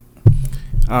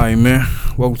All right, man.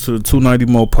 Welcome to the 290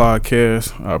 Mo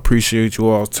podcast. I appreciate you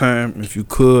all's time. If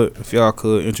y'all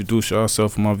could introduce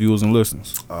yourself for my viewers and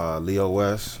listeners. Leo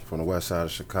West from the west side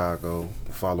of Chicago.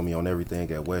 Follow me on everything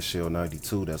at West Shield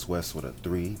 92. That's West with a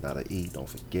 3, not an E. Don't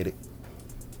forget it.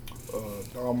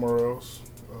 DommOrElse,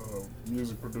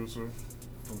 music producer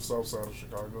from the south side of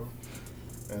Chicago.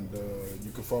 And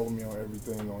you can follow me on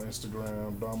everything on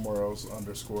Instagram, DommOrElse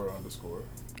 __.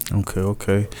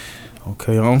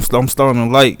 Okay. I'm starting to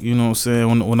like, you know what I'm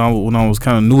saying, when I was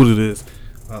kind of new to this.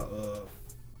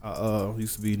 I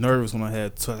used to be nervous when I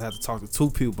had to talk to two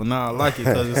people, but now I like it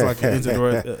because it's like an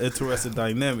interesting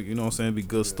dynamic, you know what I'm saying? It'd be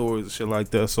good stories and shit like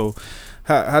that. So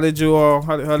how did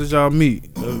y'all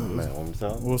meet? Man,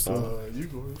 what's up? You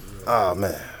go ahead. Oh,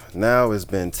 man. Now it's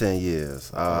been 10 years.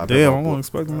 Damn, I wasn't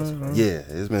expecting that. Yeah,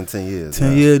 it's been 10 years.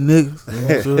 10 year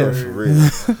niggas. For real.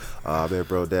 I met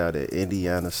bro down at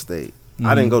Indiana State. Mm-hmm.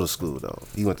 I didn't go to school, though.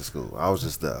 He went to school. I was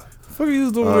just there. Fuck you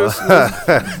was doing this?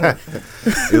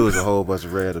 It was a whole bunch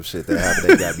of random shit that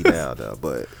happened that got me down there,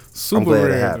 but I'm glad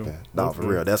it happened. No, for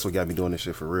real. That's what got me doing this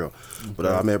shit for real. Okay. But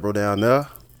I met bro down there.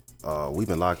 We've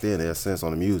been locked in ever since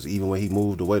on the music. Even when he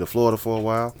moved away to Florida for a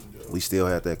while, we still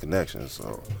had that connection.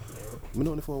 So we've been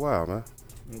doing it for a while, man.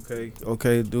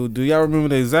 Okay, dude. Do y'all remember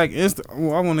the exact instant?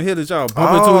 I want to hear that y'all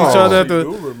bump into each other at the.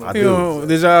 You know,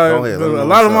 did y'all? A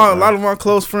lot of my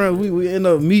close friends, we end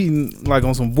up meeting like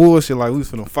on some bullshit, like we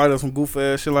was finna fight or some goof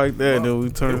ass shit like that. And then we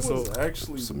turned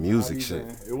actually some music shit.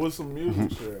 It was some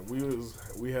music shit.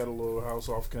 We had a little house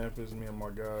off campus, me and my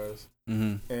guys,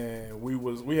 and we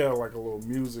had like a little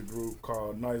music group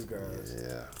called Nice Guys.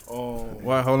 Yeah.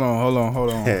 Why? Hold on.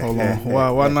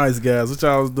 Why Nice Guys? What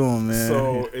y'all was doing, man?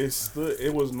 So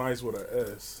it was nice with an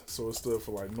S, so it stood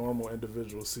for like normal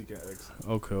individuals seeking excellence.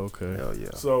 Okay. Hell yeah.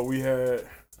 So we had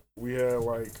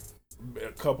like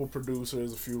a couple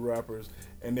producers, a few rappers,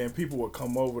 and then people would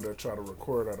come over to try to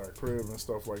record at our crib and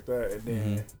stuff like that. And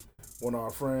then one of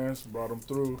our friends brought them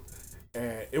through,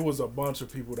 and it was a bunch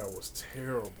of people that was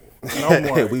terrible. And I'm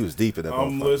like, we was deep in that.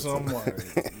 I'm like,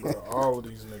 bro, all of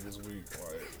these niggas weak.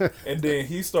 Like, and then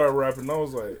he started rapping. And I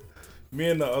was like, me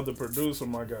and the other producer,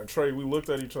 my guy Trey, we looked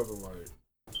at each other like,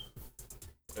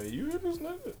 "Hey, you hear this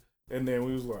nigga?" And then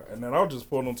we was like, and then I just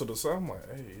pulled him to the side. I'm like,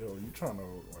 "Hey, yo, you trying to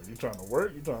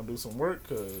work? You trying to do some work?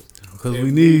 Cause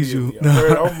we need you."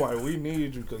 I'm like, "We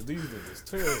need you because these niggas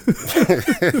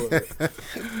terrible." But,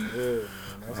 yeah.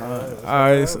 All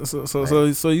right,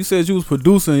 so you said you was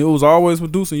producing. It was always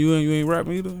producing. You ain't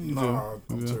rapping either. I'm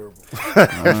terrible.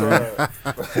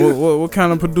 What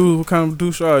kind of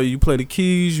producer are you? You play the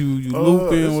keys. You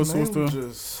looping. What's stuff?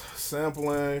 Just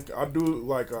sampling. I do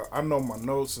like I know my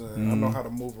notes and I know how to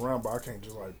move around, but I can't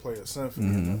just like play a symphony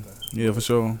or nothing. Yeah, for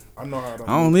sure. I know how to.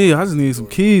 I just need some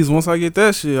keys. Once I get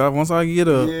that shit, once I get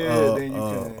a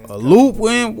loop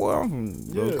in, boy,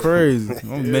 I'm go crazy.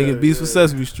 I'm making beats for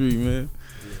Sesame Street, man.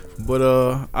 But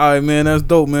all right, man, that's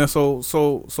dope, man. So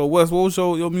Wes, what was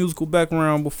your musical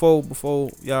background before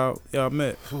y'all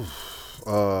met?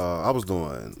 I was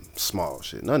doing small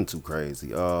shit, nothing too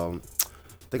crazy. I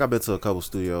think I've been to a couple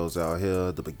studios out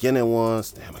here. The beginning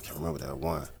ones, damn, I can't remember that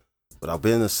one. But I've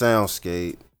been to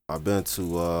Soundscape. I've been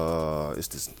to it's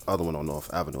this other one on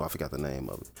North Avenue. I forgot the name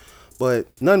of it. But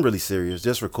nothing really serious.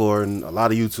 Just recording a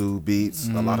lot of YouTube beats,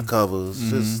 a lot of covers,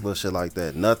 just little shit like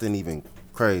that. Nothing even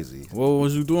crazy. What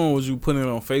was you doing? Was you putting it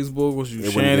on Facebook? Was you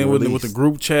sharing it with the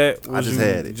group chat? I just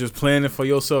had it. Just playing it for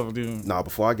yourself? Nah,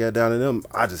 before I got down to them,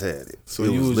 I just had it. So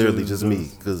it was literally just me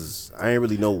because I ain't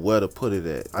really know where to put it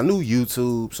at. I knew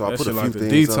YouTube, so I put a few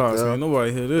things up there. Man,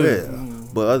 nobody hear this. Yeah,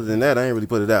 but other than that, I ain't really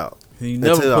put it out.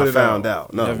 Until I found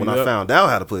out. No, when I found out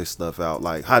how to put stuff out,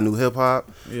 like hot new hip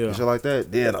hop and shit like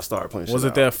that, then I started putting shit out. Was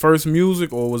it that first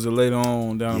music or was it later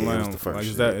on down the line? It was the first like,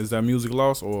 shit. Is that music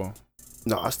lost or?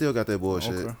 No, I still got that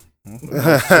bullshit. Okay.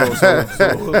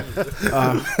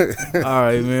 All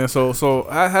right, man. So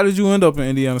how did you end up in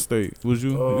Indiana State? Was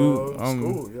you school?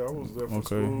 Yeah, I was there for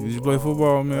school. Did you play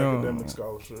football, man? Academic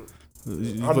scholarship. I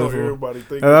know everybody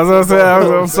thinking. That's what I'm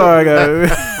saying. I'm sorry, guys.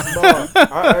 No,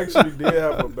 I actually did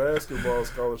have a basketball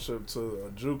scholarship to a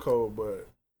JUCO, but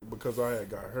because I had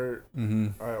got hurt,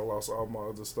 I had lost all my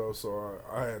other stuff, so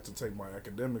I had to take my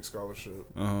academic scholarship,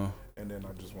 and then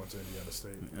I just went to Indiana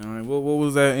State. All right, what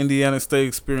was that Indiana State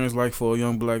experience like for a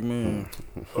young black man?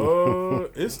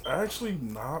 It's actually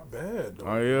not bad, though.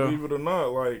 Oh, yeah? Believe it or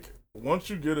not, like once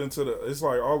you get into it's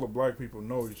like all the black people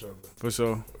know each other. For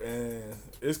sure. And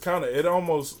it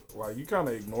almost like you kind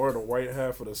of ignore the white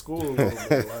half of the school a little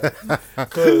bit, like,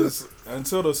 because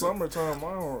until the summertime,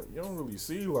 you don't really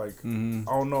see like, I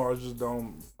don't know, I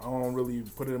don't really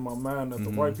put it in my mind that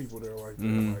the white people there like that.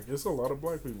 Like it's a lot of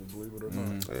black people, believe it or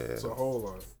not. Yeah. It's a whole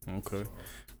lot. Okay.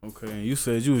 Okay, and you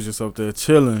said you was just up there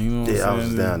chilling, you know what I'm saying? I was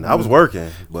just down there. I was working,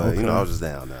 but I was just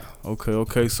down there.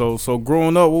 Okay. So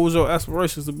growing up, what was your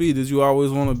aspirations to be? Did you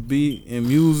always want to be in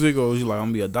music, or was you like, I'm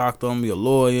gonna be a doctor, I'm gonna be a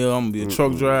lawyer, I'm gonna be a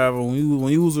truck driver? When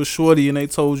you was a shorty and they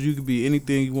told you could be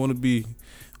anything you want to be,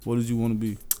 what did you want to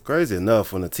be? Crazy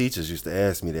enough, when the teachers used to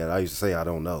ask me that, I used to say I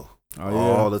don't know.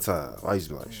 All the time. I used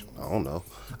to be like, I don't know.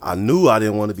 I knew I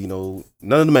didn't want to be none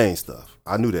of the main stuff.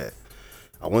 I knew that.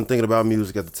 I wasn't thinking about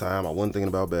music at the time. I wasn't thinking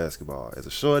about basketball. As a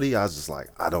shorty, I was just like,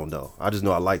 I don't know. I just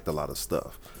know I liked a lot of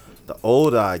stuff. The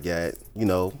older I got,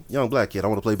 young black kid, I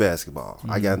want to play basketball.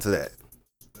 I got into that.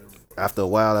 After a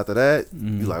while after that,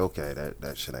 you like, okay,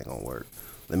 that shit ain't gonna work.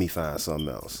 Let me find something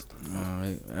else. All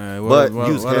right. But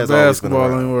music has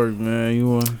basketball ain't work,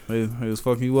 man. They was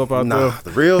fucking you up out there.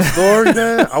 The real story,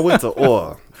 man. I went to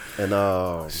OR,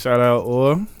 and shout out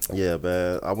OR. Yeah,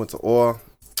 man. I went to OR.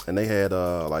 And they had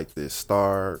like this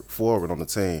star forward on the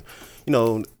team,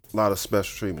 a lot of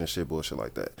special treatment and shit, bullshit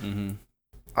like that. Mm-hmm.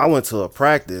 I went to a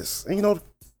practice, and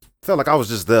felt like I was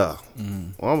just there.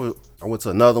 Mm-hmm. Well, I went to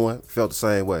another one, felt the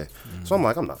same way. Mm-hmm. So I'm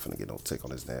like, I'm not finna get no take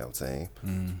on this damn team.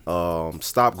 Mm-hmm.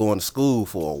 Stopped going to school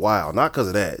for a while, not because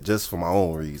of that, just for my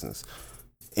own reasons.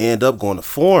 End up going to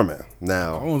foreman.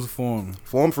 Now, I was a foreman.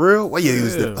 Foreman for real? What year you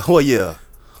was there? What year?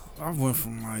 I went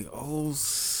from like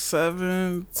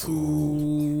 07 to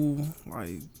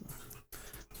like,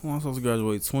 when I was supposed to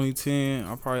graduate 2010.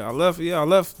 I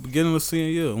left beginning of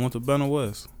senior year. I went to Benner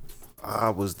West.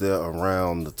 I was there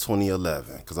around the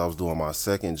 2011 because I was doing my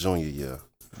second junior year.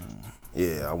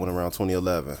 Yeah, I went around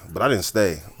 2011, but I didn't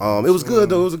stay. It was good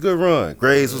though. It was a good run.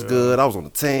 Grades was good. I was on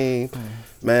the team.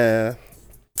 Man,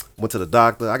 went to the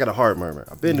doctor. I got a heart murmur.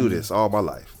 I've been through this all my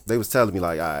life. They was telling me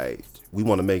like, all right, we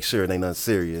want to make sure it ain't nothing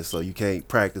serious, so you can't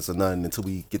practice or nothing until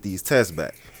we get these tests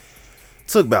back.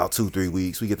 Took about 2-3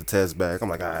 weeks. We get the test back. I'm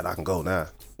like, all right, I can go now.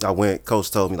 I went.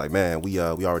 Coach told me like, man, we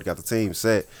already got the team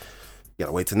set. You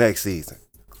gotta wait till next season.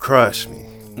 Crush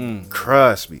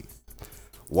me.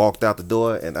 Walked out the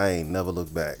door and I ain't never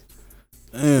looked back.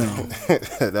 Damn.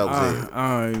 That was it.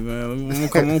 All right, man. I'm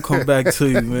gonna come back to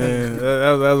you, man.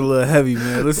 That was a little heavy,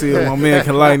 man. Let's see if my man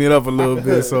can lighten it up a little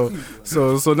bit. So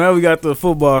now we got the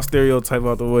football stereotype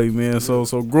out the way, man. So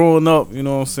growing up, you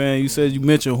know what I'm saying? You said you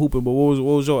mentioned hooping, but what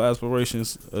was your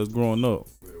aspirations as growing up?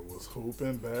 It was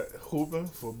hooping,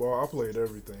 football. I played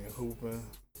everything. Hooping.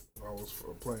 I was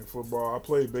playing football. I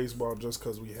played baseball just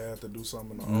because we had to do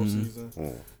something in the off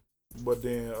season. But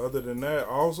then, other than that,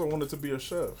 I also wanted to be a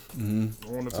chef. I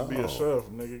wanted to be a chef,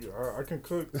 nigga. I can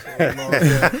cook. You know what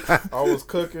I'm saying? I was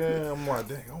cooking. I'm like,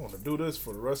 dang, I want to do this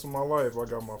for the rest of my life. I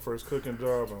got my first cooking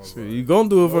job. And I was like, you gonna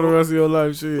do it for the rest of your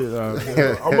life, shit.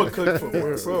 I'm gonna cook for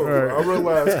myself. Right. I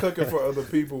realized cooking for other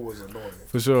people was annoying.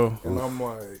 For sure. And I'm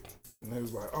like, and they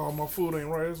was like, oh, my food ain't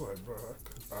right. It's like, bro,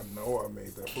 I know I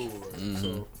made that food right.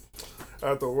 So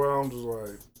after a while, I'm just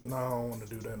like, nah, I don't want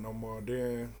to do that no more.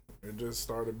 Then it just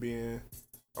started being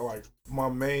like my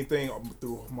main thing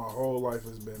through my whole life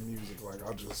has been music. Like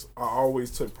I always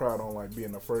took pride on like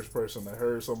being the first person that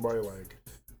heard somebody. Like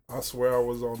I swear I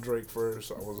was on Drake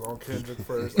first. I was on Kendrick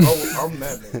first. I'm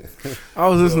that nigga. I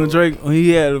was listening to Drake when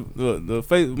he had the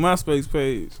MySpace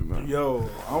page. Yo,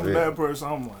 I'm that person.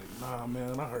 I'm like, nah,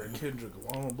 man. I heard Kendrick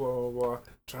blah blah blah,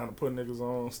 trying to put niggas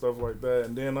on stuff like that,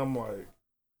 and then I'm like,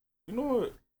 you know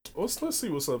what? Let's see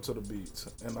what's up to the beats.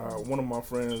 And one of my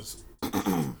friends,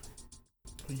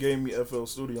 he gave me FL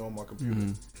Studio on my computer.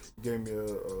 He gave me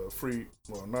a free,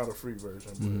 well, not a free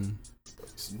version, but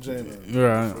some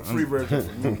a free version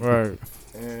for me. Right.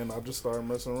 And I just started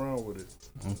messing around with it.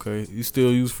 Okay. You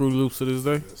still use Fruit Loops to this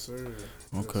day? Yes, sir.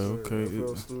 Okay.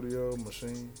 FL Studio,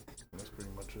 Machine. That's pretty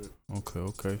much it.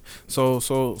 Okay. So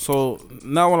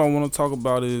now what I want to talk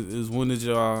about is when did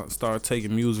y'all start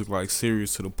taking music like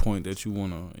serious to the point that you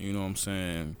want to, you know what I'm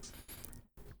saying,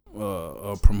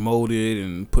 promote it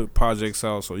and put projects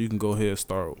out so you can go ahead and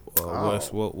start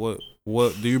West.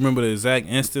 What do you remember the exact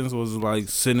instance? Was it like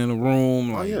sitting in a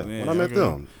room? Like, when I met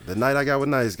them. The night I got with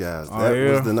Nice Guys. That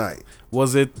was the night.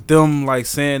 Was it them like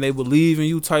saying they believe in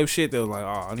you type shit? They was like,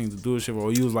 I need to do this shit.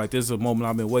 Or you was like, this is a moment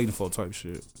I've been waiting for type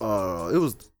shit? It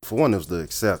was, for one, it was the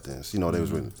acceptance. They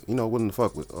was really, willing to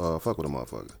fuck with a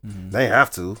motherfucker. They ain't have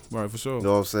to. Right, for sure. You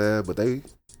know what I'm saying? But they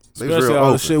especially real all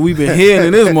open. The shit we been hearing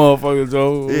in this motherfucker,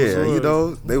 Joe.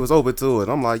 Yeah, they was open to it.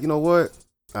 I'm like, you know what?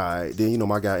 All right. Then,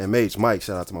 my guy MH, Mike,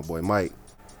 shout out to my boy Mike.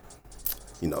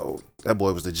 That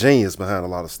boy was the genius behind a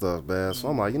lot of stuff, man. So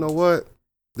I'm like, you know what?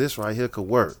 This right here could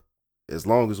work. As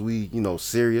long as we,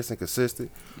 serious and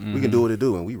consistent, we can do what it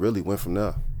do. And we really went from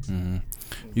there.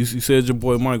 You said your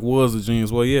boy Mike was a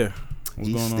genius. Well, yeah.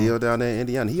 He's still down there in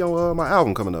Indiana. He on my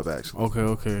album coming up, actually.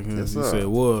 Okay. Yes, You said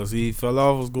was. He fell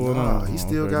off. What's going on? He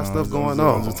still got stuff going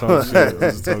on. I'm just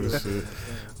talking shit.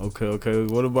 Okay.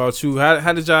 What about you?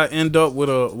 How did y'all end up with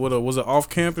a was it off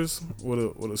campus with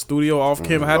a studio off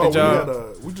campus? How did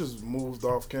y'all? We just moved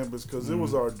off campus because it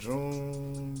was our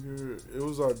junior. It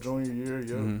was our junior year.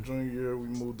 Yeah, junior year we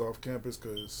moved off campus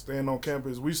because staying on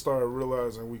campus we started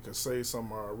realizing we could save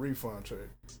some of our refund check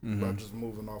by just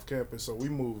moving off campus. So we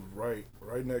moved right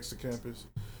next to campus.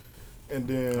 And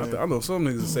then I know some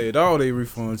niggas saved all they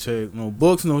refund check, no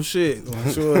books, no shit.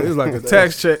 I'm sure it's like a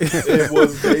tax check. It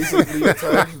was basically a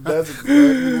tax. That's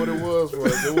exactly what it was for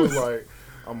us. It was like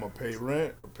I'm gonna pay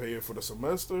rent, pay it for the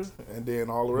semester, and then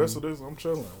all the rest of this I'm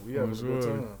chilling. We having a good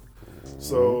time.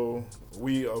 So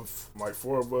we like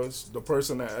 4 of us. The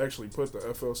person that actually put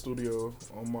the FL Studio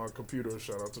on my computer,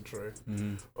 shout out to Trey.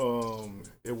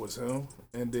 It was him,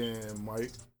 and then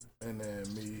Mike, and then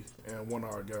me, and one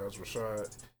of our guys,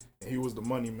 Rashad. He was the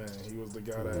money man. He was the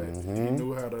guy that he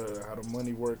knew how the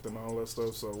money worked and all that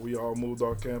stuff. So we all moved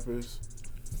off campus,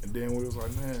 and then we was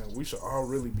like, man, we should all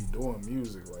really be doing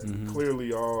music. Like we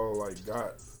clearly all like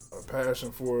got a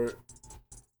passion for it.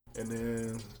 And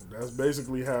then that's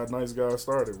basically how Nice Guys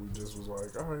started. We just was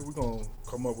like, all right, we're gonna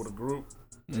come up with a group.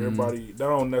 Everybody, that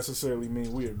don't necessarily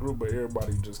mean we a group, but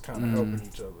everybody just kind of helping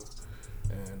each other,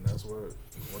 and that's what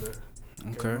it.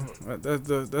 Okay,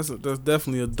 that's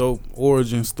definitely a dope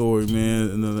origin story, man,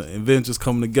 and the adventures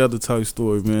coming together type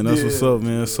story, man. That's what's up,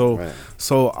 man.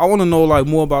 So I want to know like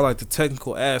more about like the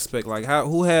technical aspect, like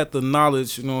who had the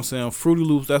knowledge, you know what I'm saying? Fruity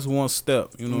Loops, that's one step,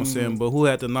 you know what I'm saying, but who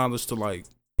had the knowledge to like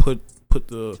put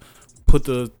the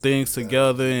things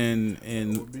together and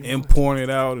import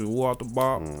it out and walk the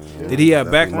bop? Did he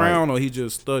have background or he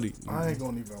just studied? I ain't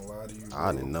gonna even lie to you, bro.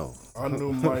 I didn't know. I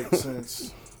knew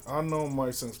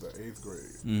Mike since the 8th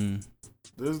grade.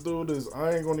 This dude is,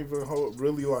 I ain't gonna even hold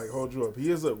you up.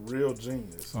 He is a real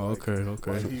genius. Oh, okay.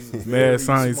 Like he's mad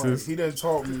scientist. He done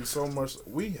taught me so much.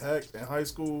 We hacked in high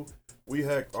school. We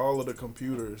hacked all of the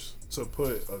computers to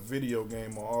put a video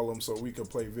game on all of them so we could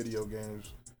play video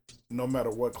games no matter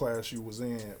what class you was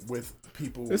in with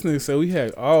people. This nigga said we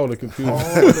hacked all the computers. All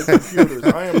the computers.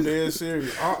 I am dead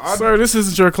serious. Sir, this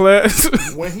isn't your class.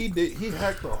 When he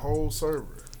hacked the whole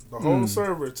server. The whole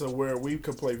server to where we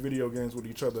could play video games with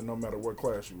each other no matter what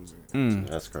class you was in.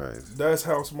 That's crazy. That's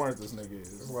how smart this nigga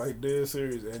is. Like, dead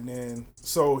serious. And then,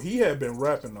 so he had been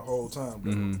rapping the whole time,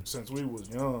 bro, since we was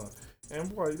young. And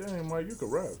I'm like, dang, Mike, you can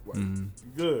rap. Like,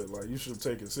 good. Like, you should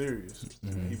take it serious.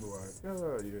 And he be like, yeah. All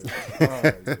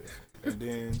right, yeah. And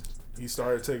then he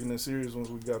started taking it serious once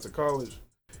we got to college.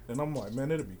 And I'm like,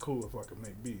 man, it'd be cool if I could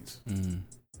make beats.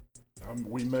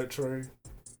 We met Trey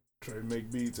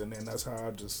make beats, and then that's how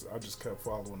I just kept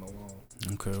following along.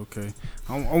 Okay.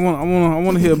 I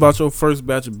want to hear about your first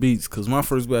batch of beats, cause my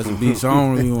first batch of beats, I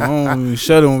don't even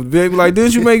shut them. They be like,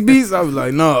 didn't you make beats? I was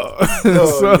like, no.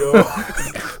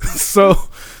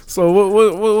 So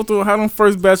what how them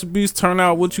first batch of beats turn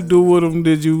out? What you do with them?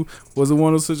 Was it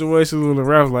one of those situations where the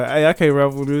rapper was like, hey, I can't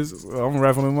rap with this, I'm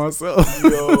rapping it myself?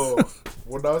 Yo.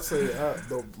 When I say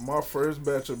my first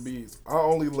batch of beats, I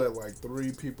only let like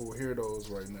 3 people hear those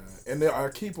right now, and then I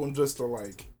keep them just to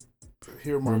like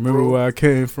hear my. Remember where I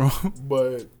came from.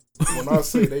 But when I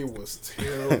say they was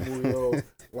terrible, yo,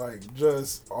 like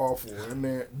just awful. And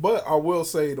then, but I will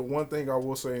say the one thing I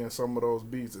will say in some of those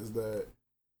beats is that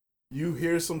you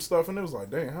hear some stuff and it was like,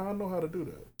 dang, how I know how to do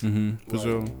that? For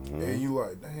sure. And you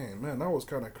like, dang, man, that was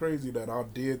kind of crazy that I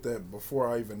did that before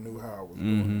I even knew how I was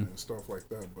doing it and stuff like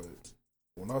that. But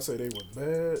when I say they was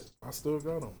bad, I still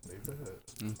got them. They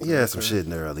bad. He had some shit in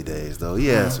the early days, though. He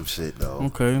had some shit, though.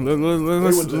 Okay, they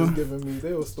were just giving me.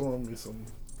 They was throwing me some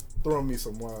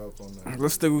wild on that.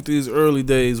 Let's stick with these early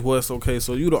days, Wes. Okay,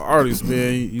 so you the artist,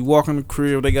 man. You walk in the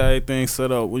crib, they got everything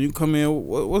set up. When you come in,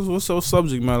 what's your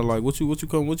subject matter like? What you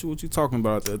talking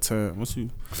about at that time?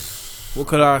 What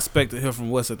could I expect to hear from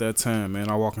Wes at that time, man?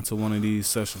 I walk into one of these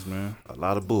sessions, man. A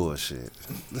lot of bullshit.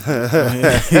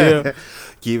 Yeah.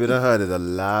 Keep it 100. A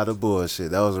lot of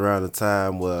bullshit. That was around the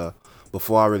time where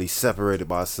before I really separated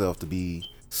myself to be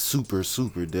super,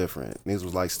 super different. Niggas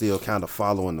was like still kind of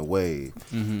following the wave.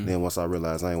 Then once I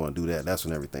realized I didn't want to do that, that's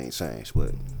when everything changed.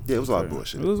 But yeah, it was a lot of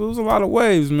bullshit. It was a lot of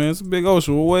waves, man. It's a big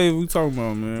ocean. What wave we talking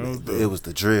about, man? It was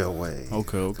the drill wave.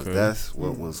 Okay. That's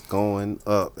what was going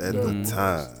up at the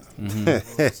time.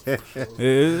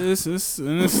 It's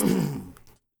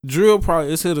drill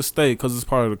probably it's here to stay because it's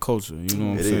part of the culture. You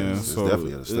know what I'm saying? It's definitely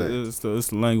here to stay. It's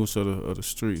the language of the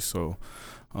street. So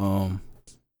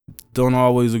don't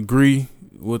always agree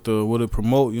what it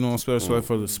promote, you know,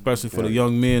 especially for the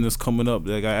young men that's coming up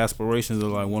that got aspirations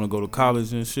of like want to go to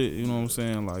college and shit, you know what I'm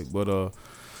saying? Like, but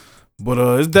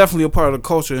it's definitely a part of the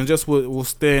culture, and just will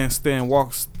stand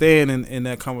in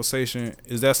that conversation.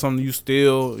 Is that something you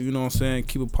still, you know what I'm saying,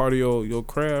 keep a part of your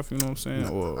craft, you know what I'm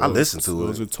saying? I listen to it.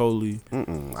 Or is it totally?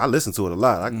 I listen to it a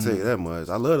lot. I can tell you that much.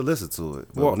 I love to listen to it,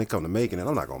 but when it come to making it,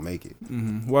 I'm not gonna make it.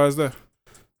 Why is that?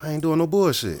 I ain't doing no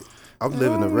bullshit. I'm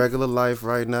living a regular life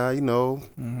right now, you know.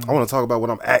 I want to talk about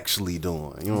what I'm actually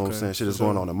doing. You know what I'm saying? Shit is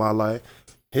going on in my life,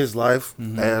 his life,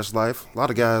 Ash's life. A lot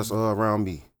of guys around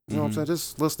me. You know what I'm saying?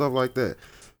 Just little stuff like that.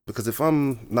 Because if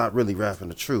I'm not really rapping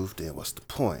the truth, then what's the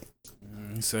point?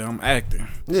 You say I'm acting.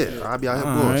 Yeah, I'll be out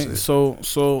here bullshit. Right.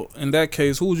 So in that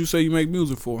case, who would you say you make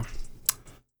music for?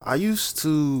 I used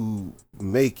to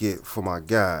make it for my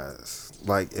guys.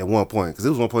 Like at one point, because it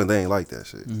was one point they ain't like that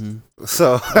shit.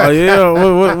 So, what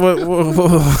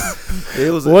it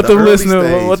was what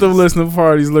the listening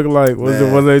parties look like?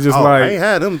 Was they just like? I ain't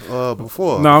had them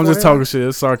before. No, I'm just talking shit.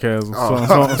 It's sarcasm. So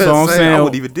I'm saying, I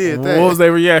wouldn't even did that. What was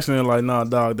their reaction? Like, nah,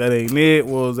 dog, that ain't it.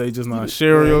 What was they just not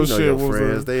sharing your shit? Your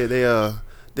friends, they'd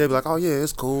be like, oh yeah,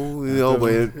 it's cool, you know,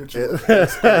 but.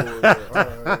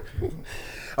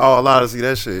 Oh, a lot of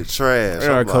that shit trash. I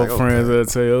got a couple friends that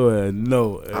tell you,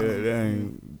 no,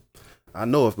 I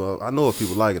know if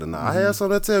people like it or not. I had some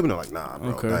that tell me, they're like, nah,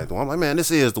 bro, that ain't the one. I'm like, man, this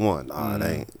is the one. Nah, it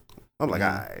ain't. I'm like, all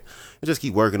right. And just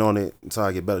keep working on it until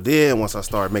I get better. Then once I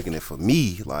start making it for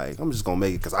me, like, I'm just gonna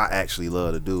make it because I actually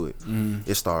love to do it.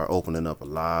 It started opening up a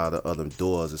lot of other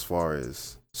doors as far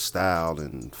as style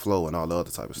and flow and all the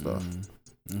other type of stuff.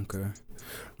 Okay.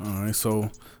 All right,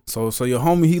 so your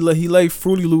homie he laid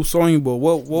Fruity Loops on you, but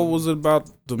what was it about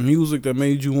the music that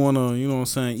made you wanna, you know what I'm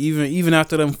saying, even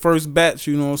after them first batch,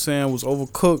 you know what I'm saying, was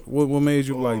overcooked? What made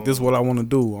you like, this is what I want to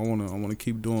do? I want to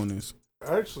keep doing this.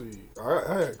 Actually,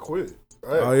 I had quit.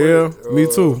 Me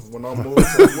too. When I moved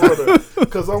to Florida,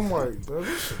 because I'm like,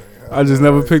 this shit ain't happening. I just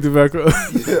never picked it back up.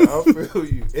 Yeah, I feel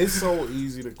you. It's so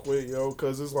easy to quit, yo,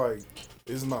 because it's like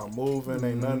it's not moving,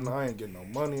 ain't nothing. I ain't getting no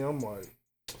money. I'm like.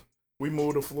 We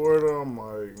moved to Florida. I'm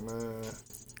like, man,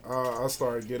 I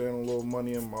started getting a little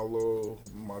money in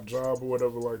my job or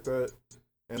whatever like that,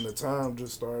 and the time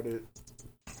just started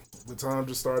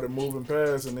moving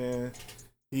past, and then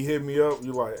he hit me up.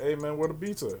 You're like, hey man, where the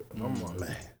beats at? And I'm like,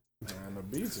 man, the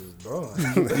beats is done.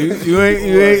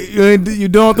 you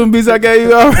doing them beats I gave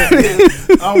you already?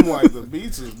 I'm like, the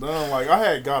beats is done. Like I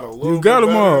had got a little. You got bit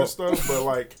them better all and stuff, but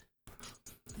like.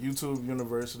 YouTube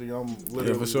University, I'm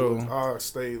literally for sure. I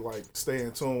stay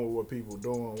in tune with what people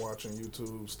doing, watching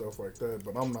YouTube, stuff like that,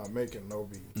 but I'm not making no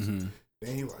beats.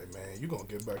 Then he like, man, you gonna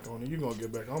get back on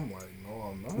it, I'm like, no,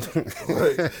 I'm not.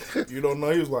 Like, you don't know.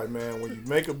 He was like, man, when you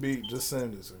make a beat, just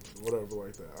send it, whatever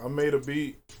like that. I made a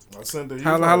beat, I sent it.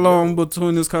 How long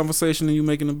between this conversation and you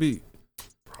making a beat?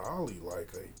 Probably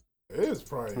it's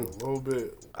probably a little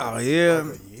bit. Oh yeah,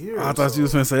 like a year I thought you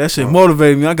was gonna say that shit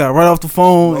motivated me. I got right off the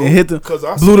phone and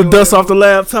blew the dust off the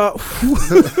laptop.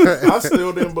 I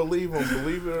still didn't believe him.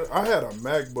 Believe it, I had a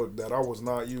MacBook that I was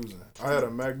not using. I had a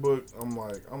MacBook. I'm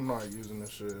like, I'm not using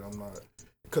this shit. I'm not,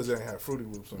 because it ain't had Fruity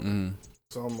Loops on it.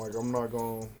 So I'm like, I'm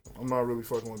not really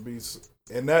fucking with beats.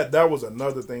 And that was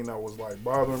another thing that was like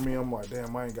bothering me. I'm like,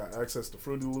 damn, I ain't got access to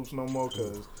Fruity Loops no more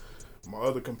because my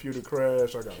other computer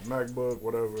crashed. I got a MacBook,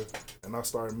 whatever, and I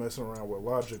started messing around with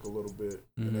Logic a little bit.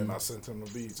 And then I sent him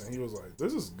the beats, and he was like,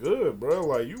 "This is good, bro.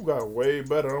 Like you got way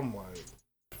better." I'm like,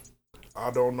 I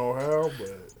don't know how,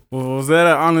 but. Well, was that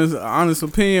an honest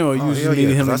opinion, or you just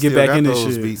needed him to get back in this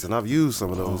shit? Beats, and I've used some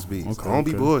of those beats. I don't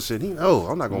be bullshitting.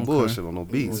 I'm not gonna bullshit on no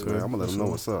beats, man. I'm gonna let them know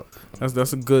what's up.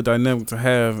 That's a good dynamic to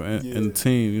have in the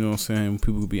team. You know what I'm saying?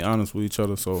 People be honest with each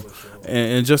other. So,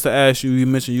 and just to ask you, you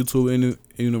mentioned YouTube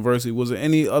University. Was there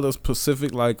any other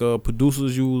specific like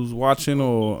producers you was watching,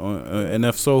 and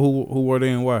if so, who were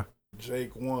they and why?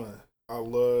 Jake One. I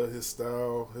love his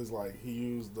style. He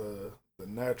used the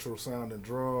natural sounding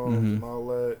drums and all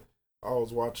that. I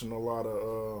was watching a lot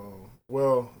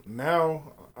of now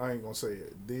I ain't gonna say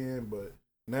it then, but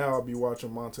now I'll be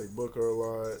watching Monte Booker a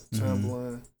lot,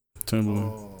 Timbaland.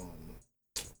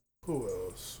 Who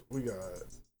else? We got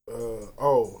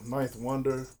Ninth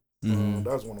Wonder.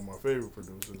 That's one of my favorite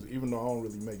producers. Even though I don't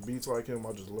really make beats like him,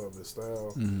 I just love his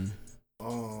style.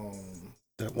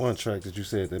 That one track that you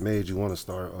said that made you want to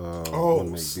start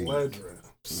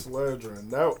Sledgerin'.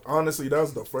 That honestly,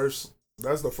 that's the first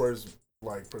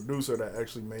like producer that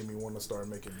actually made me want to start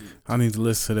making beats. I need to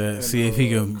listen to that. And, see if he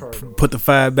can Cardo. put the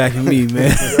fire back in me,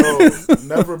 man. Yo,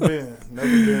 Never Been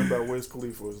by Wiz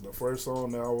Khalifa was the first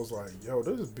song that I was like, yo,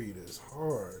 this beat is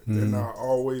hard. And I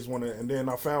always wanted, and then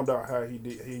I found out how he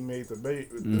made the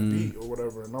beat or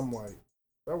whatever, and I'm like,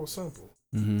 that was simple.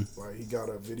 Like he got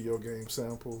a video game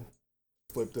sample,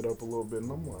 flipped it up a little bit,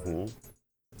 and I'm like,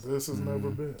 this has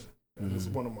never been. And this is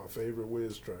one of my favorite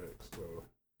Wiz tracks. So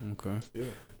okay. Yeah.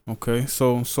 Okay.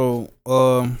 So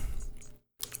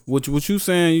what you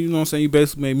saying, you know what I'm saying, you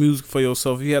basically made music for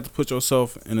yourself. If you had to put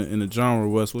yourself in a genre,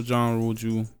 Wes, what genre would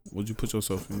you put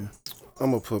yourself in?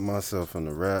 I'm gonna put myself in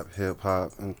the rap, hip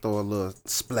hop, and throw a little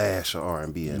splash of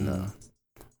R&B in there.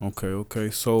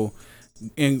 Okay. So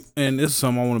and this is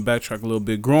something I want to backtrack a little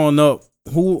bit. Growing up,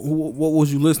 what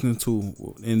was you listening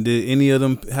to, and did any of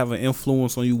them have an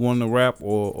influence on you wanting to rap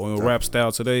or a rap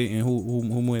style today? And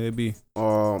who might it be?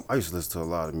 I used to listen to a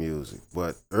lot of music,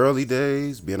 but early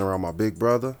days, being around my big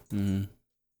brother,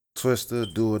 Twister,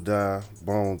 Do or Die,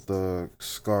 Bone Thug,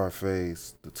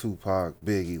 Scarface, the Tupac,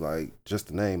 Biggie, like just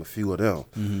to name a few of them.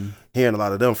 Hearing a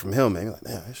lot of them from him, man, like,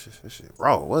 man, this shit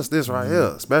raw. What's this right here?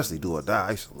 Especially Do or Die.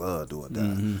 I used to love Do or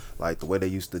Die. Like the way they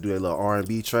used to do their little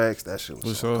R&B tracks, that shit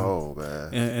was so cold,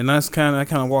 man. And that's kind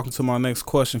of walk into my next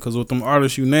question, because with them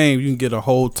artists you name, you can get a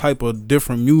whole type of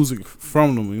different music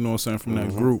from them. You know what I'm saying? From that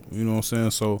group. You know what I'm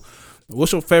saying? So,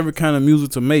 what's your favorite kind of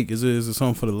music to make? Is it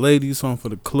something for the ladies, something for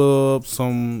the club,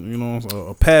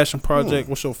 a passion project?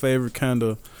 What's your favorite kind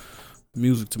of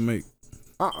music to make?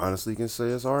 I honestly can say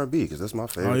it's R&B because that's my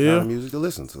favorite kind of music to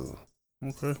listen to.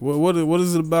 Okay. What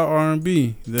is it about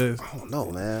R&B? I don't know,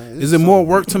 man. Is it more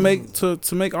work to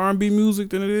make R&B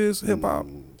music than it is hip hop?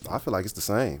 I feel like it's the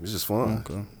same. It's just fun.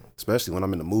 Okay. Especially when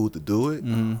I'm in the mood to do it. I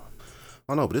don't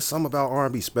know, but there's something about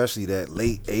R&B, especially that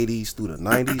late 80s through the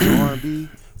 90s R&B.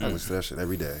 I listen to that shit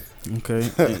every day. Okay.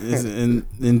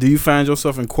 and do you find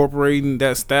yourself incorporating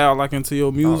that style like into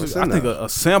your music? I think a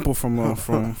sample from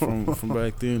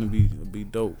back then would be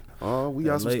dope. We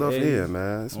got some stuff 80s. Here,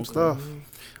 man. Some stuff.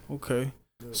 Okay.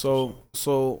 So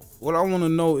what I want to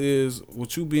know is,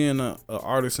 with you being an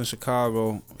artist in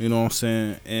Chicago, you know what I'm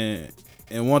saying,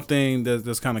 and one thing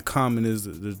that's kind of common is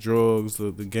the drugs,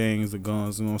 the gangs, the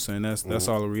guns. You know what I'm saying? That's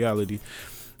all a reality.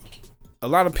 A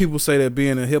lot of people say that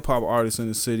being a hip hop artist in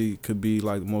the city could be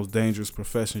like the most dangerous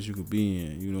professions you could be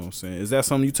in. You know what I'm saying? Is that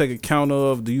something you take account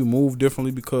of? Do you move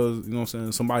differently because, you know what I'm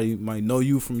saying, somebody might know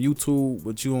you from YouTube,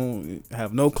 but you don't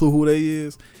have no clue who they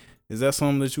is? Is that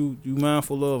something that you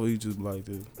mindful of, or you just like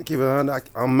this?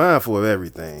 I'm mindful of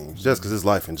everything, just because it's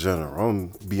life in general. I'm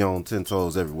be on 10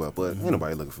 toes everywhere, but ain't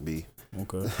nobody looking for me.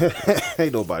 Okay.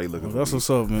 Ain't nobody looking for me. That's what's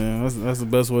up, man. That's the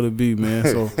best way to be, man.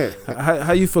 So,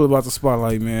 how you feel about the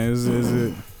spotlight, man?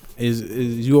 Is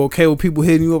you okay with people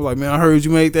hitting you up like, man, I heard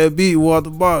you make that beat, what the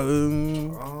bar?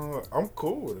 I'm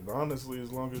cool with it, honestly,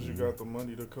 as long as you got the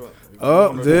money to cut.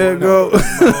 There you go. You know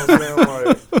what I'm saying?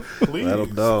 Like, please, let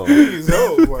them know. Please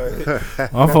help.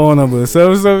 Like, my phone number is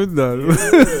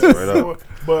 779.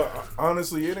 But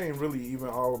honestly, it ain't really even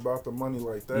all about the money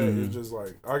like that. It's just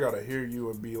like, I gotta hear you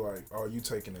and be like, oh, you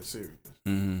taking it serious.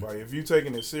 Like, if you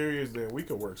taking it serious, then we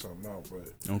could work something out.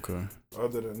 But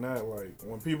other than that, like,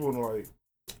 when people like,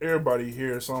 everybody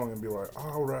hear a song and be like,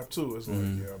 oh, I'll rap too. It's like,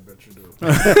 yeah, I bet you do.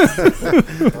 I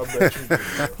bet you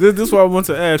do. This is what I want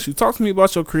to ask you. Talk to me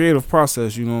about your creative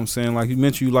process. You know what I'm saying? Like, you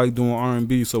mentioned you like doing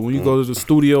R&B. So when you go to the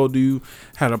studio, do you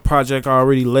have a project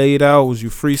already laid out? Was you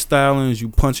freestyling? Was you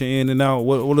punching in and out?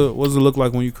 What does it look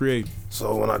like when you create?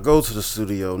 So when I go to the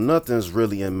studio, nothing's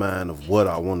really in mind of what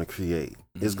I want to create.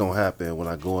 It's gonna happen when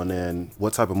I go in there and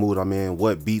what type of mood I'm in,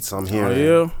 what beats I'm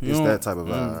hearing. It's that type of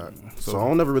vibe. So I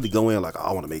don't never really go in like, oh,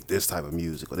 I want to make this type of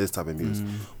music or this type of music.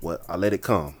 What I let it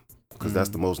come, because that's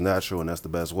the most natural and that's the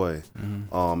best way.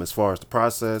 As far as the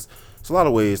process, it's a lot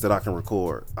of ways that I can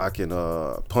record. I can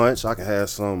punch. I can have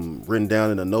some written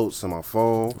down in the notes on my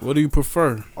phone. What do you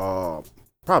prefer?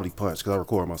 Probably punch, because I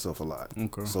record myself a lot.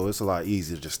 Okay. So it's a lot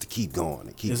easier just to keep going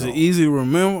and keep. Is it easy to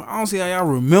remember? I don't see how y'all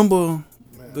remember.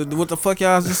 What the fuck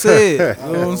y'all just said?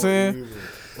 You know what I'm saying?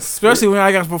 Especially when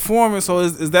I got to perform it. So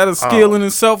is that a skill in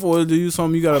itself, or do you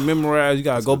something you gotta memorize? You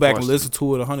gotta go back and listen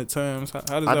to it 100 times. How does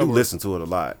that work? I do listen to it a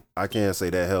lot. I can't say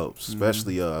that helps,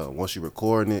 especially once you're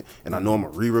recording it, and I know I'm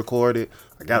gonna re-record it.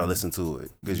 I gotta listen to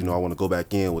it because I want to go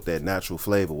back in with that natural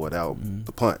flavor without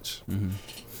the punch.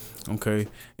 Okay,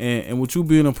 and with you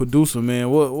being a producer, man,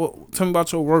 what tell me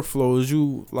about your workflow? Is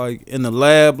you like in the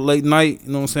lab late night,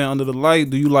 you know what I'm saying, under the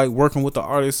light? Do you like working with the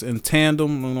artists in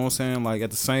tandem, you know what I'm saying, like at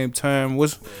the same time?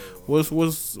 What's your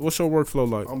workflow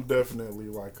like? I'm definitely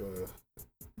like a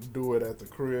do it at the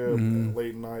crib at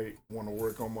late night, want to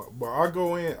work on my. But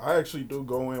I actually do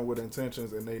go in with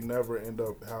intentions, and they never end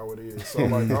up how it is. So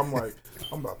like I'm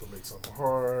about to make something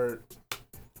hard,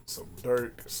 some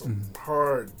dirt, some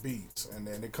hard beats, and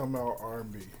then it come out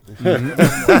R&B.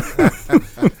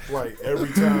 Like every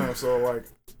time. So like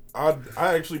I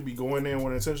actually be going in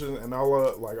with intentions, and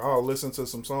I'll listen to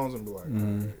some songs and be like, all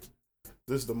right,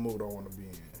 this is the mood I want to be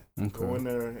in. Okay. Go in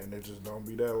there, and it just don't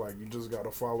be that. Like you just gotta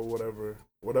follow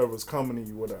whatever's coming to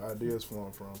you, where the ideas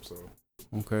flowing from. So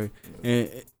okay,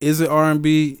 and is it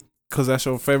R&B? Cause that's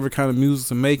your favorite kind of music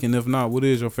to make, and if not, what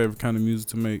is your favorite kind of music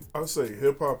to make? I'd say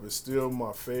hip hop is still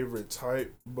my favorite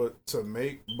type, but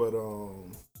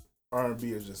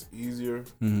R&B is just easier.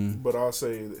 But I'll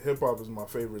say hip hop is my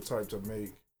favorite type to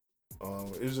make.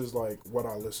 It's just like what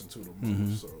I listen to the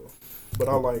most. So, but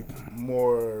I like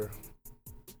more.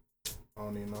 I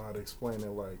don't even know how to explain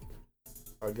it. Like,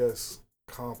 I guess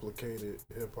complicated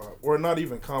hip hop, or not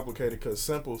even complicated, because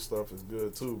simple stuff is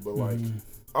good too. But like,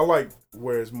 I like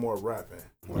where it's more rapping.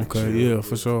 Like, okay, yeah,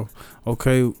 for sure.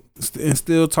 Okay, and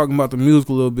still talking about the music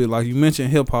a little bit. Like you mentioned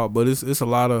hip hop, but it's a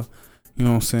lot of, you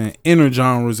know what I'm saying, inner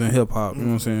genres in hip hop. You know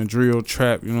what I'm saying, drill,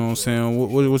 trap. You know what I'm saying.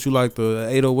 What you like, the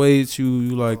 808s?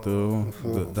 You like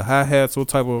the hi hats? What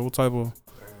type of?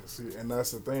 See, and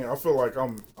that's the thing. I feel like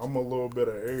I'm a little bit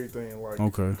of everything, like,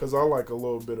 okay, because I like a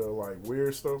little bit of like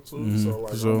weird stuff too. So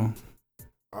like,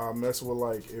 I mess with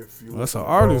like if you. That's an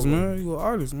artist, man. You an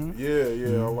artist, man.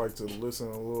 Yeah. I like to listen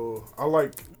a little. I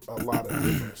like a lot of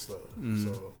different stuff.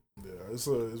 So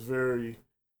yeah,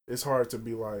 it's hard to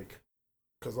be like,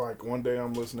 cause like one day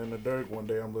I'm listening to Dirk, one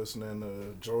day I'm listening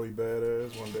to Joey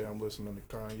Badass, one day I'm listening to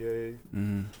Kanye.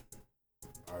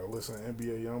 I listen to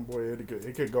NBA YoungBoy.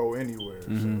 It could go anywhere.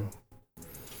 So.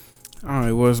 All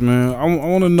right, Wes, man. I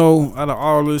want to know, out of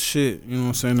all this shit, you know what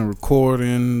I'm saying, the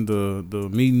recording, the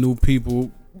meeting new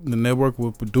people, the network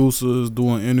with producers,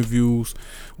 doing interviews,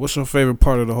 what's your favorite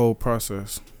part of the whole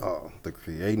process? Oh, the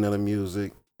creating of the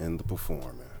music and the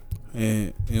performing.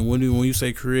 And when you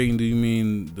say creating, do you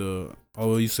mean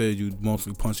you said you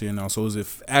mostly punch in now, so is it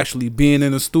actually being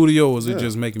in the studio, or is it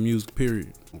just making music,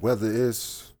 period? Whether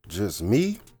it's just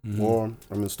me, or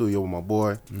I'm in the studio with my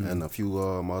boy and a few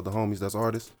my other homies that's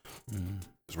artists.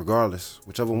 It's regardless,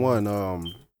 whichever one,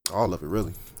 all of it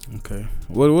really. Okay.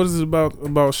 What is it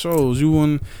about shows?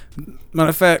 Matter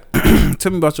of fact,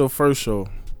 tell me about your first show.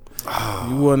 Oh,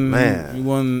 you won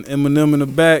Eminem in the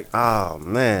back. Oh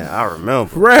man, I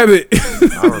remember. Rabbit.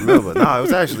 I remember. No, it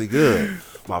was actually good.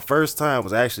 My first time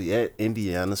was actually at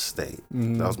Indiana State.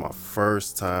 That was my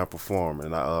first time performing,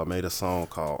 and I made a song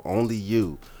called "Only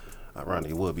You." Ironically,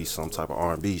 it would be some type of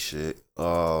R&B shit.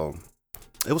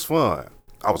 It was fun.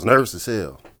 I was nervous as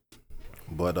hell,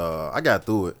 but I got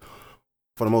through it.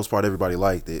 For the most part, everybody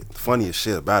liked it. The funniest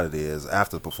shit about it is,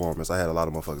 after the performance, I had a lot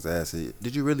of motherfuckers ask me,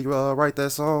 "Did you really write that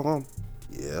song?"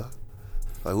 Yeah.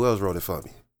 Like, who else wrote it for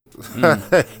me?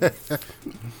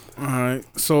 All right.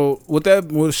 So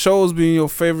with shows being your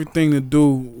favorite thing to do,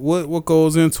 what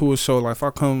goes into a show? Like, if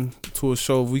we come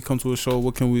to a show,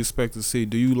 what can we expect to see?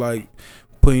 Do you like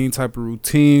put any type of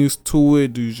routines to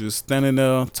it? Do you just standing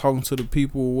there talking to the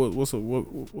people? What's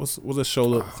a show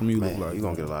look from you look like? You're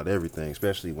gonna get a lot of everything,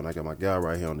 especially when I got my guy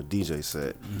right here on the DJ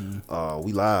set.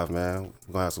 We live, man.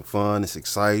 We're gonna have some fun. It's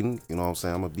exciting. You know what I'm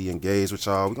saying? I'm gonna be engaged with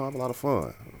y'all. We're gonna have a lot of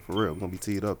fun. For real. We're gonna be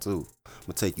teed up too. I'm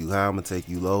gonna take you high, I'm gonna take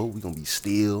you low. We're gonna be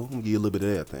still. I'm gonna give you a little bit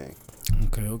of everything.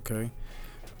 Okay.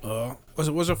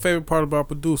 What's your favorite part about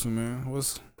producing, man?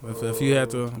 If you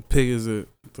had to pick, is it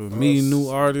the meeting new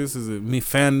artists? Is it me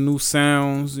finding new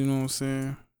sounds? You know what I'm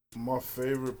saying? My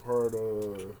favorite part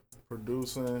of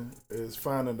producing is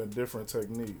finding a different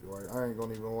technique. Like, I ain't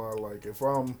gonna even lie. Like,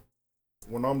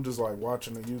 when I'm just like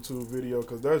watching a YouTube video,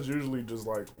 because that's usually just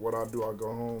like what I do. I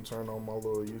go home, turn on my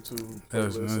little YouTube.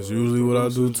 That's usually what I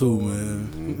do too, man.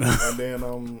 And then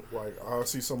I'm like, I'll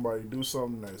see somebody do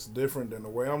something that's different than the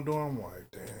way I'm doing. I'm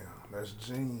like, damn, that's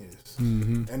genius.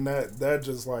 And that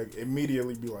just like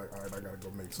immediately be like, all right, I gotta go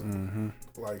make something.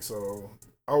 Like, so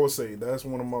I would say that's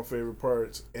one of my favorite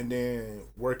parts. And then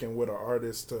working with an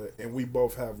artist and we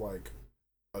both have like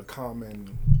a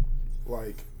common,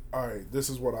 like, all right, this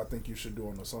is what I think you should do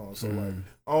on the song. So like,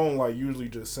 I don't like usually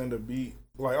just send a beat.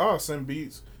 Like, I'll send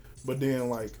beats, but then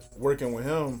like working with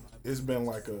him, it's been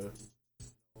like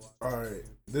all right,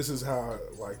 this is how I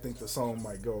like think the song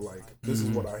might go. Like, this is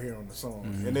what I hear on the song,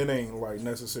 and it ain't like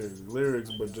necessarily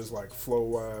lyrics, but just like flow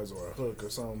wise or a hook or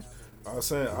something.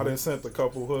 I done sent a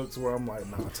couple hooks where I'm like,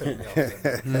 nah, take me out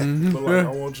there. But like,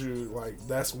 I want you, like,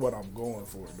 that's what I'm going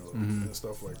for though, and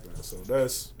stuff like that. So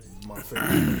that's my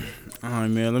favorite. All right,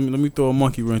 man. Let me throw a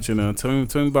monkey wrench in there. Tell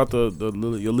me about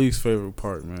your least favorite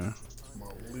part, man. My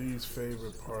least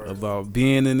favorite part about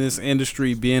being in this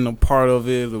industry, being a part of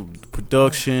it, the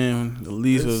production. The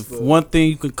least one thing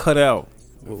you can cut out.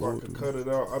 If I could cut it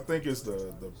out, I think it's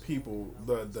the people,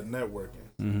 the networking.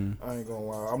 I ain't gonna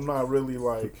lie. I'm not really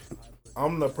like,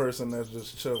 I'm the person that's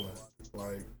just chilling,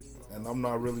 like, and I'm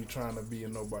not really trying to be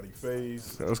in nobody's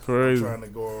face. That's crazy. I'm trying to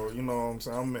go, you know what I'm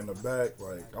saying? I'm in the back,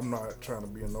 like, I'm not trying to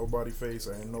be in nobody's face.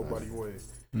 I ain't nobody way.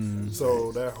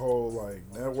 So that whole like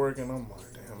networking, I'm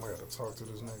like, damn, I gotta talk to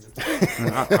this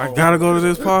nigga. I gotta go to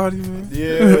this party, man.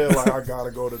 Yeah, like I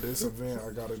gotta go to this event.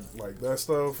 I gotta like that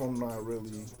stuff. I'm not really.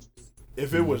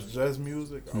 If it was just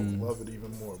music, I would love it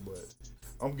even more. But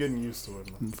I'm getting used to it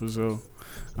now. For sure.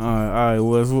 All right.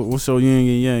 What's your yin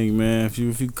and yang, man?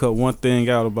 If you cut one thing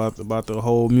out about the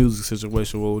whole music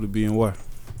situation, what would it be and why?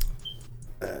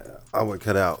 I would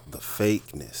cut out the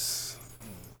fakeness.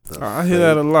 I hear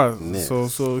that a lot.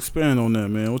 So expand on that,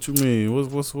 man. What you mean?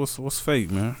 What's fake,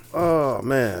 man? Oh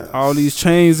man, all these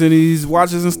chains and these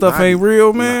watches and stuff ain't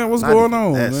real, man. What's going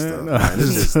on, man? Man?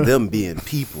 It's just them being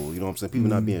people. You know what I'm saying? People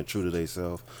not being true to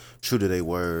themselves, true to their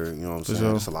word. You know what I'm saying?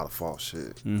 Sure. Just a lot of false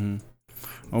shit.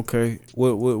 Okay.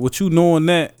 What you knowing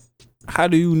that? How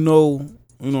do you know?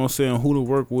 You know what I'm saying? Who to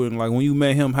work with? Like when you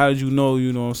met him, how did you know?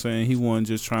 You know what I'm saying? He wasn't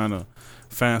just trying to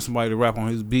find somebody to rap on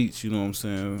his beats, you know what I'm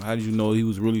saying? How did you know he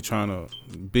was really trying to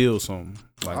build something?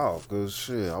 Like, cause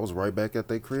shit, I was right back at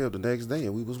their crib the next day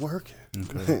and we was working.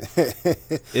 Okay.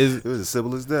 It was as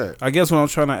simple as that. I guess what I'm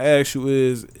trying to ask you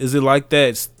is it like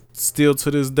that still to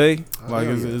this day? Like,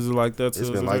 is it like that? It's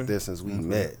been like that since we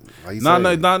met. Like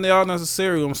not all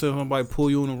necessarily. I'm saying somebody pull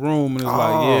you in the room and it's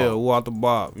like, yeah, woo out the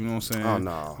bop. You know what I'm saying? Oh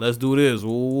no, let's do this.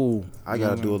 Woo. I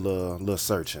gotta do a little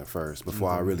searching first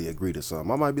before I really agree to something.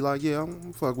 I might be like, yeah, I'm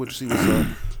gonna fuck with you, see what's up,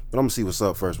 but I'm gonna see what's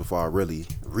up first before I really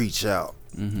reach out.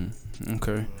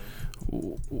 Okay.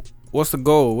 What's the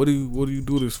goal? What do you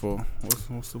do this for?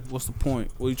 What's the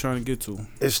point? What are you trying to get to?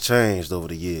 It's changed over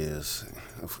the years,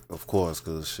 of course,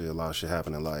 because a lot of shit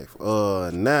happened in life.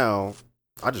 Now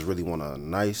I just really want a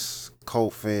nice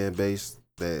cult fan base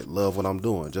that love what I'm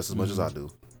doing just as much as I do.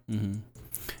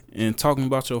 And talking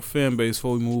about your fan base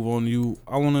before we move on to you,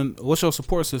 what's your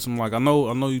support system like? I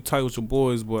know you tight with your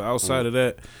boys, but outside of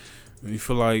that, you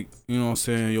feel like, you know what I'm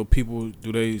saying, your people,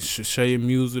 do they share your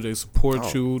music, they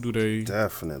support you, do they?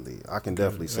 Definitely. I can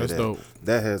definitely say that. Dope.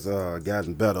 That has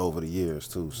gotten better over the years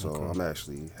too, so I'm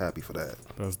actually happy for that.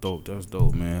 That's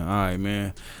dope, man. All right,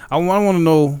 man. I want to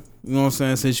know, you know what I'm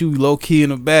saying, since you low key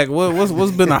in the back,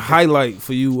 what's been a highlight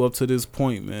for you up to this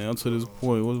point, man? What's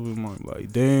been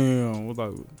like, damn, what's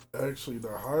like? Actually,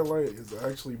 the highlight has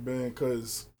actually been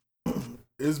because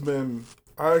it's been,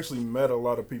 I actually met a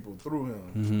lot of people through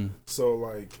him. So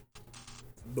like,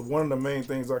 one of the main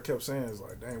things I kept saying is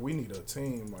like, dang, we need a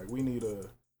team. Like we need a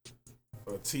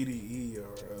TDE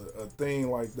or a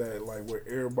thing like that, like where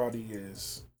everybody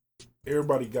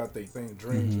got their thing,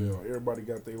 Dreamville. Everybody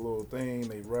got their little thing.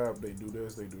 They rap, they do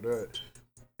this, they do that,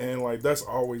 and like that's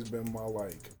always been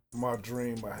my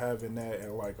dream of having that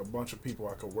and like a bunch of people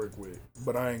I could work with.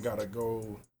 But I ain't gotta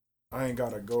go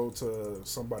to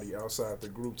somebody outside the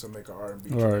group to make an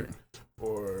R&B track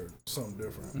or something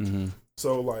different.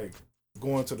 So like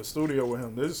going to the studio with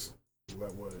him,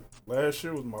 last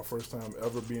year was my first time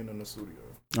ever being in the studio.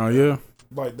 Oh yeah,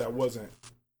 like that wasn't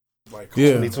like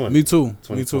 2020. Me too.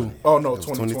 Oh no,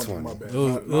 2020. My bad.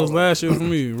 It was last year for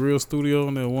me, real studio,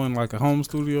 and then one like a home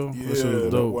studio. Yeah,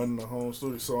 that wasn't a home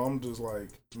studio. So I'm just like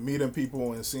meeting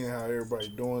people and seeing how everybody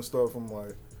doing stuff. I'm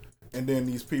like. And then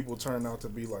these people turn out to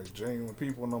be like genuine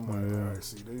people, and I'm like, all right,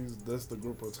 see, that's the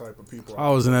group of type of people. I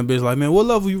was in that bitch like, man, what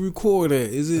level you record at?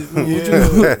 Is it?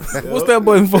 What's that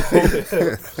button for?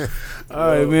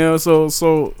 All right, man. So,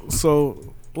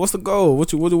 what's the goal? What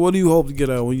do you hope to get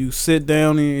out when you sit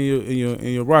down in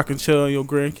your rocking chair and your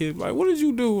grandkids? Like, what did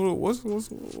you do?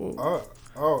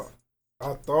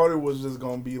 I thought it was just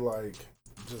gonna be like,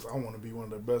 I want to be one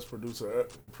of the best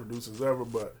producers ever,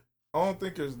 but. I don't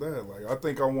think it's that. Like, I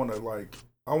think I want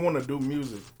to do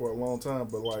music for a long time,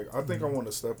 but like, I think I want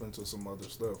to step into some other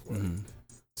stuff, like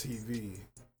TV,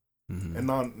 and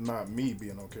not me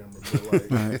being on camera, but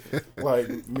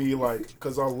like me, like,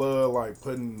 cause I love like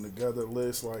putting together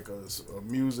lists, like a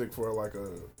music for like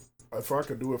if I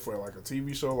could do it for like a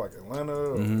TV show, like Atlanta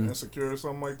or Insecure or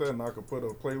something like that, and I could put a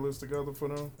playlist together for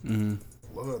them.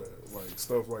 love that, like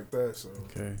stuff like that. So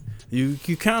okay, you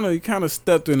kind of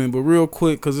stepped in it, but real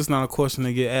quick, because it's not a question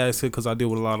that get asked here. Because I deal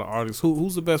with a lot of artists.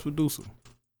 Who's the best producer?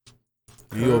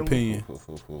 In your opinion?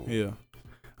 Yeah.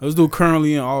 Let's do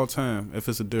currently and all time if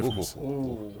it's a difference.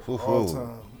 All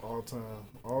time.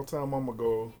 I'm gonna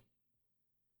go.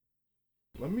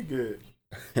 Let me get.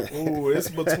 It's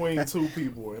between two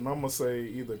people, and I'm gonna say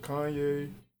either Kanye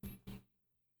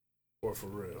or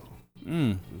Pharrell.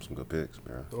 Some good picks,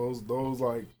 man. Those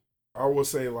like I would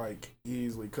say like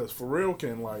easily, because Pharrell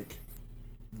can like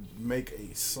make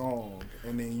a song,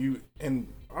 and then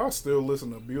I still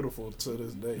listen to Beautiful to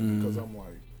this day because I'm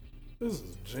like, this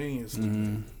is genius.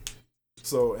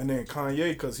 So, and then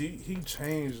Kanye, because he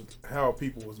changed how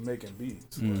people was making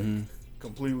beats. Like,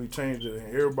 completely changed it,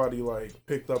 and everybody like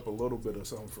picked up a little bit of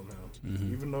something from him.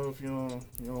 Even though if you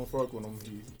don't fuck with him,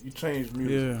 he changed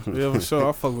music. Yeah, for sure.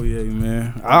 I fuck with Ye,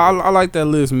 man. I like that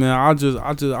list, man. I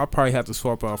probably have to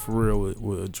swap out Pharrell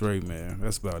with Drake, man.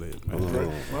 That's about it,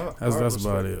 man. That's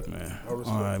about it, man.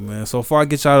 All right, man. So before I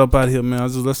get y'all up out of here, man,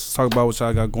 let's talk about what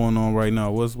y'all got going on right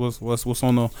now. What's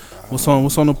on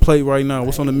the plate right now?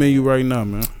 What's on the menu right now,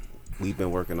 man? We've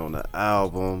been working on the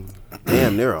album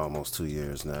damn near almost 2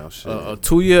 years now. Shit.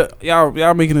 2 year,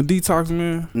 y'all making a detox,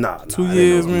 man? Nah, 2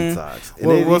 years, man. Detox. It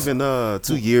ain't even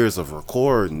 2 years of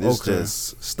recording. It's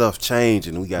just stuff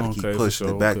changing. We got to keep pushing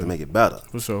it back to make it better.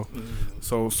 For sure.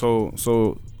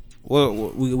 So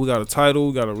what we got a title,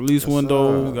 we got a release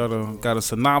window, we got a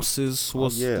synopsis.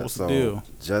 What's the deal?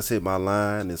 Just Hit My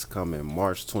Line is coming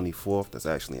March 24th. That's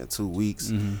actually in 2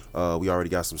 weeks. We already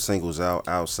got some singles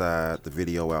outside. The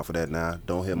video out for that now.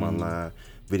 Don't Hit My Line.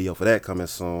 Video for that coming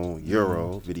soon.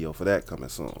 Euro video for that coming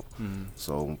soon.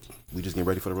 So we just getting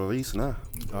ready for the release now.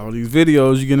 All these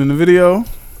videos, you getting in the video?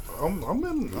 I'm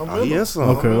in. Okay, for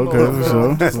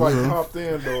sure. Just like popped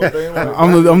in though. They ain't like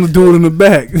I'm the dude in the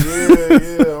back.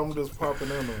 Yeah. I'm just popping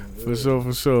in on. Yeah.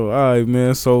 For sure. All right,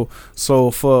 man. So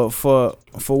for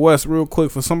Wes, real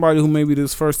quick, for somebody who maybe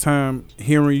this first time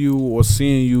hearing you or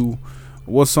seeing you,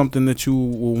 what's something that you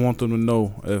will want them to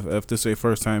know if this is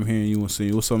first time hearing you and seeing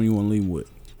you? What's something you want to leave with?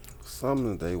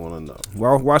 Something that they want to know.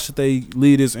 Why should they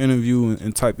leave this interview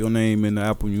and type your name in the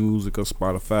Apple Music or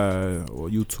Spotify or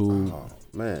YouTube? Oh,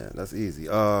 man, that's easy.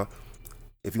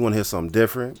 If you want to hear something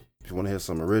different, if you want to hear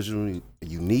something original,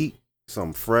 unique,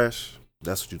 something fresh,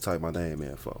 that's what you type my name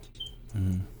in for.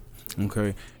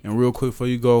 Okay. And real quick before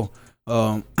you go,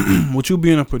 with you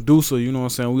being a producer, you know what I'm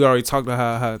saying? We already talked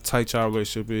about how tight your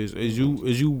relationship is.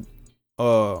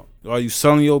 Are you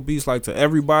selling your beats like to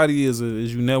everybody? Is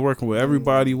you networking with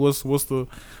everybody? What's the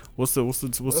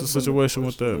situation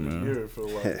with that, man?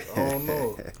 I don't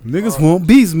know. Niggas want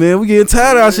beats, man. We getting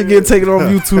tired of our shit getting taken off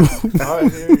YouTube. I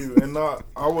hear you, and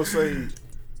I would say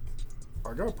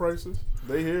I got prices.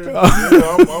 They hear.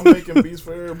 I'm making beats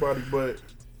for everybody, but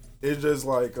it's just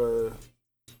like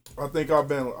I think I've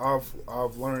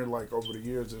learned like over the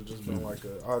years. It's just been like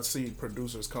I see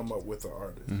producers come up with the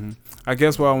artist. I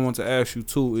guess what I want to ask you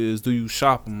too is, do you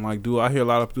shop them? Like, I hear a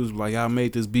lot of producers like, I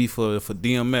made this beat for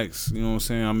DMX. You know what I'm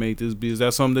saying? I made this beat. Is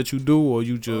that something that you do, or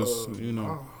you just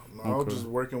No, I'm just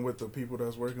working with the people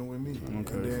that's working with me.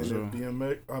 Okay, and then sure. if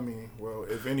DMX,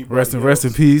 if anybody rest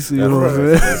in peace. You know what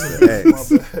I'm saying?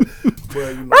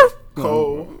 But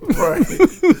Cole, right?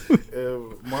 If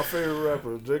my favorite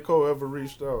rapper, J. Cole, ever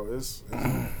reached out, it's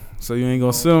so you ain't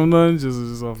gonna sell him nothing,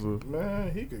 just off the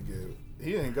man.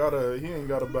 He ain't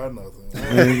gotta buy nothing.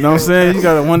 You know what I'm saying?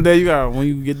 When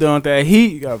you get done with that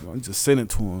heat, you gotta just send it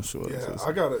to him. Sure. Yeah,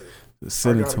 I gotta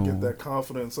get that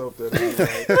confidence up there.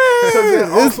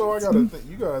 Then also,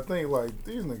 you gotta think like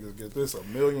these niggas get this a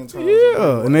million times.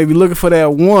 Yeah, and they be looking for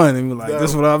that one and be like, "This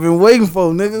is what I've been waiting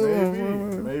for,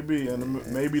 nigga." Maybe,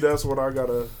 and maybe that's what I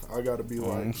gotta be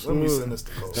like. Let me send this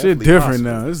to Cole. Shit different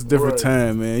now. It's a different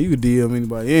time, man. You can DM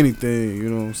anybody anything. You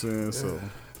know what I'm saying? Yeah. So.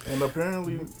 And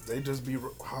apparently they just be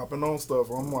hopping on stuff.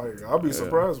 I'm like, I'll be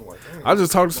surprised. I'm like, I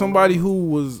just talked to somebody who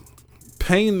was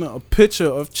painting a picture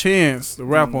of Chance, the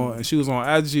rapper, and she was on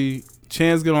IG.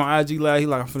 Chance get on IG Live. He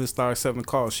like, I'm finna start accepting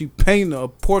calls. She painted a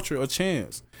portrait of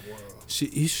Chance. Wow.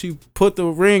 She put the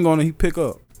ring on it. He pick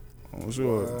up. I'm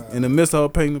sure. Wow. In the midst of her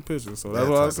painting the picture. So that's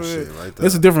what I said. Right,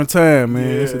 it's a different time,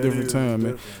 man. It's a different time,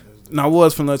 man. Now, I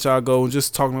was finna let y'all go and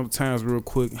just talking about the times real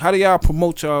quick. How do y'all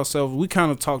promote yourselves? We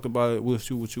kind of talked about it with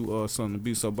you, Son of the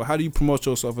Beast. But how do you promote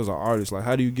yourself as an artist? Like,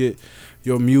 how do you get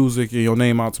your music and your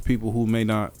name out to people who may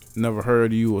not never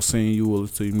heard of you or seen you or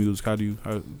listen to your music? How do you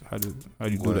do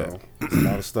that? A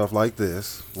lot of stuff like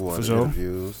this. For sure.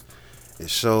 Interviews. It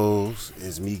shows.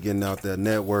 It's me getting out there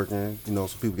networking. So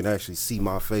people can actually see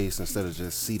my face instead of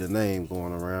just see the name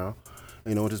going around.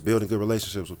 Just building good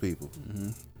relationships with people.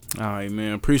 All right,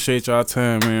 man. Appreciate y'all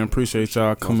time, man. Appreciate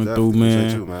y'all coming through, man.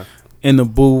 Appreciate you, man. In the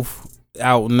booth,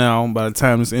 out now. By the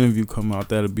time this interview come out,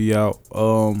 that'll be out.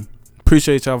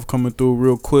 Appreciate y'all for coming through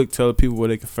real quick. Tell the people where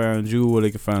they can find you, where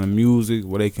they can find the music,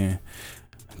 where they can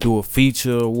do a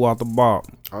feature, walk the block.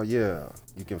 Oh, yeah.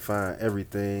 You can find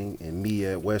everything in me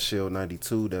at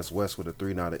WestShield92. That's West with a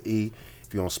 3, not an E.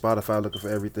 If you're on Spotify looking for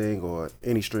everything or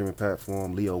any streaming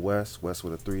platform, Leo West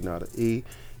with a 3, not an E.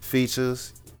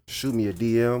 Features, shoot me a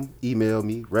DM, email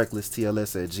me,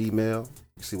 recklesstls@gmail.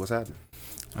 You see what's happening.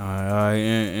 All right,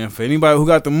 and for anybody who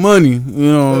got the money, you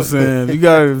know what I'm saying? If you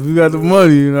got the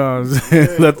money, you know what I'm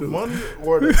saying? Yeah, the money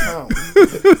or the talent.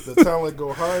 The talent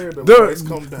go higher, the price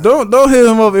come down. Don't hit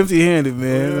him up empty-handed,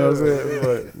 man. You know what I'm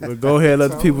saying? But go ahead,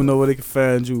 let the people know where they can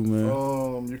find you,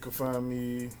 man. You can find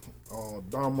me on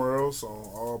DommOrElse on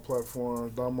all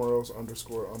platforms. DommOrElse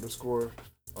 __.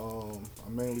 I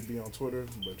mainly be on Twitter,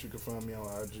 but you can find me on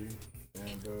IG.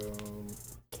 And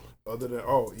other than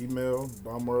email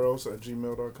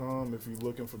DommOrElse@gmail.com if you're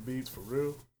looking for beats for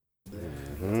real.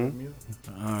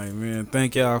 All right, man.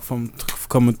 Thank y'all for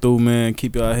coming through, man.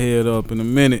 Keep y'all head up in a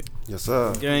minute. Yes,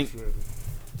 sir. Gang.